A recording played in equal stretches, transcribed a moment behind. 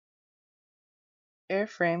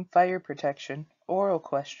Airframe fire protection, oral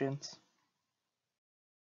questions.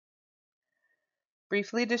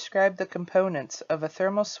 Briefly describe the components of a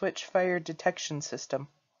thermal switch fire detection system.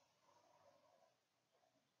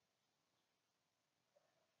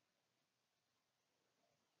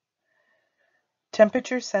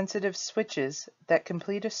 Temperature-sensitive switches that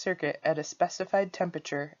complete a circuit at a specified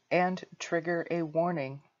temperature and trigger a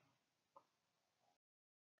warning.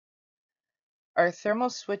 Are thermal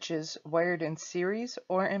switches wired in series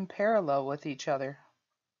or in parallel with each other?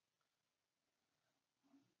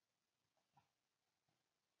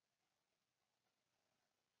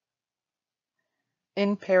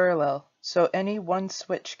 In parallel, so any one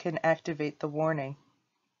switch can activate the warning.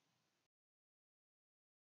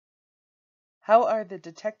 How are the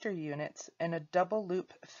detector units in a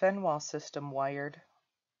double-loop Fenwal system wired?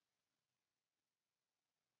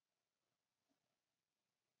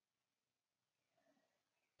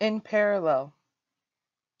 In parallel,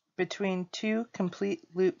 between two complete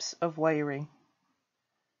loops of wiring.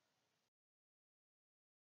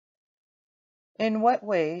 In what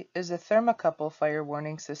way is a thermocouple fire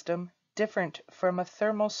warning system different from a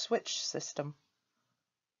thermal switch system?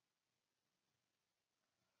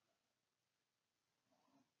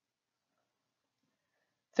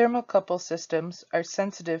 Thermocouple systems are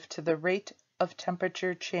sensitive to the rate of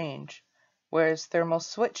temperature change, whereas thermal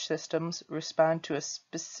switch systems respond to a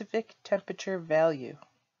specific temperature value.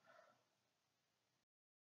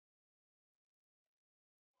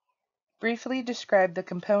 Briefly describe the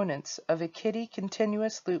components of a Kidde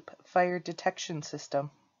continuous loop fire detection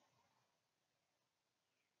system.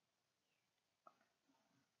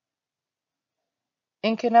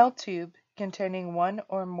 Inconel tube containing one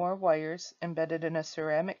or more wires embedded in a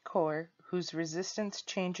ceramic core whose resistance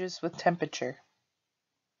changes with temperature.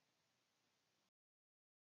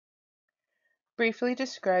 Briefly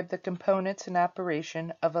describe the components and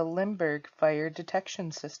operation of a Lindberg fire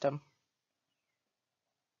detection system.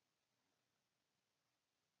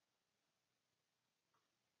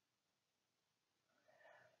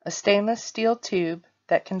 A stainless steel tube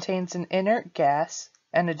that contains an inert gas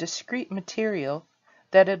and a discrete material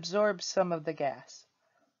that absorbs some of the gas.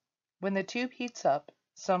 When the tube heats up,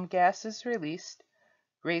 some gas is released,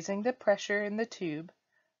 raising the pressure in the tube,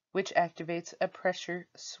 which activates a pressure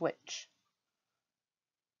switch.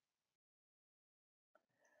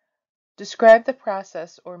 Describe the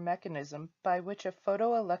process or mechanism by which a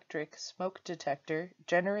photoelectric smoke detector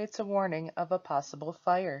generates a warning of a possible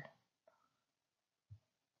fire.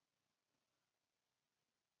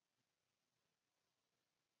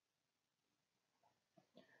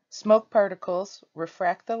 Smoke particles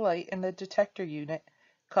refract the light in the detector unit,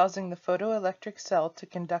 causing the photoelectric cell to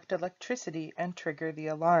conduct electricity and trigger the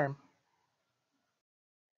alarm.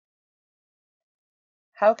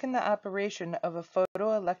 How can the operation of a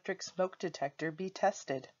photoelectric smoke detector be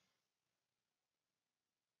tested?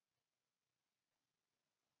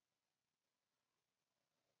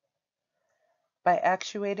 By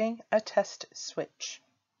actuating a test switch.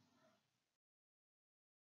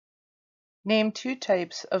 Name two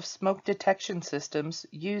types of smoke detection systems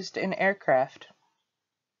used in aircraft.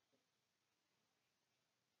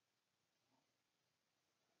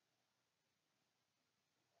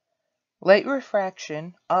 Light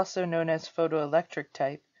refraction, also known as photoelectric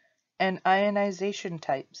type, and ionization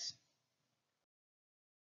types.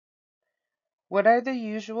 What are the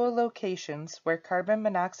usual locations where carbon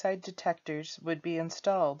monoxide detectors would be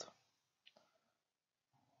installed?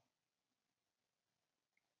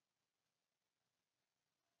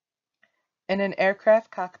 In an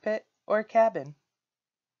aircraft cockpit or cabin?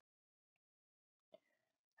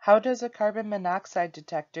 How does a carbon monoxide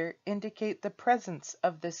detector indicate the presence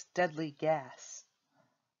of this deadly gas?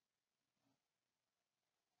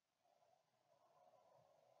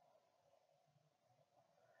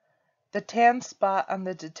 The tan spot on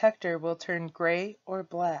the detector will turn gray or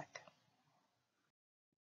black.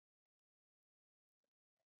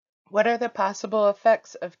 What are the possible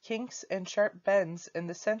effects of kinks and sharp bends in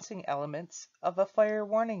the sensing elements of a fire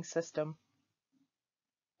warning system?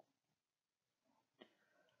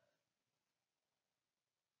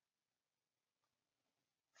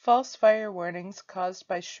 False fire warnings caused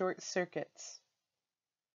by short circuits.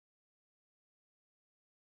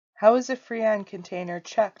 How is a Freon container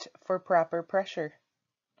checked for proper pressure?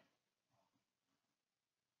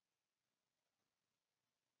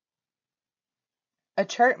 A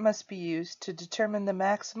chart must be used to determine the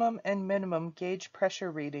maximum and minimum gauge pressure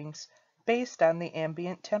readings based on the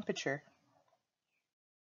ambient temperature.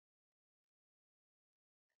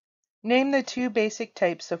 Name the two basic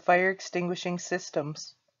types of fire extinguishing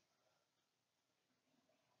systems.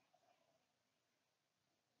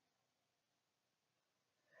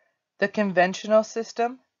 the conventional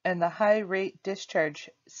system, and the high-rate discharge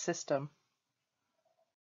system.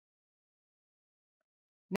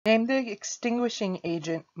 Name the extinguishing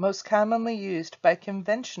agent most commonly used by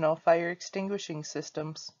conventional fire extinguishing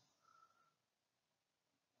systems.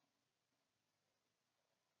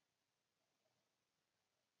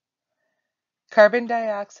 Carbon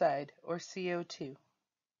dioxide, or CO2.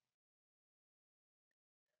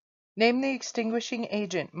 Name the extinguishing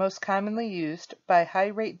agent most commonly used by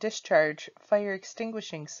high-rate discharge fire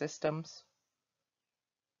extinguishing systems.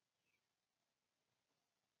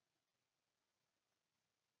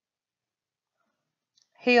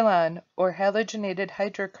 Halon, or halogenated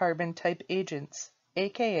hydrocarbon type agents,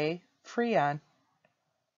 aka Freon.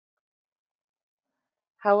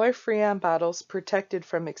 How are Freon bottles protected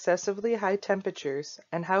from excessively high temperatures,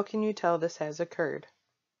 and how can you tell this has occurred?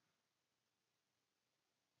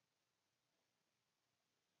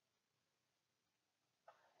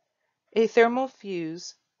 A thermal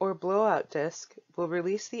fuse, or blowout disc, will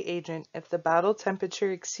release the agent if the bottle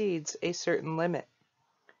temperature exceeds a certain limit.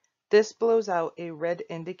 This blows out a red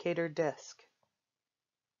indicator disc.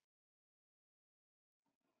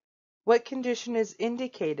 What condition is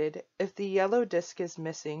indicated if the yellow disc is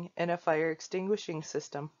missing in a fire extinguishing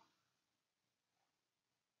system?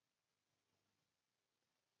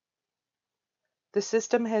 The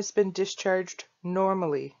system has been discharged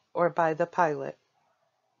normally or by the pilot.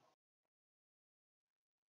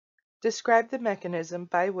 Describe the mechanism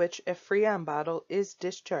by which a Freon bottle is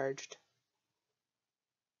discharged.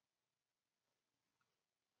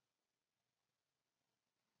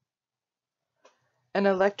 An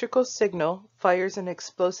electrical signal fires an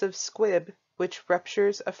explosive squib which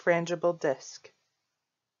ruptures a frangible disc.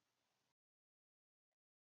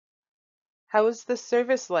 How is the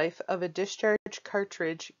service life of a discharge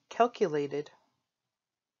cartridge calculated?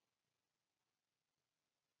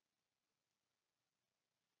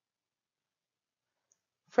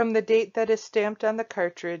 From the date that is stamped on the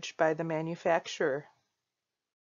cartridge by the manufacturer.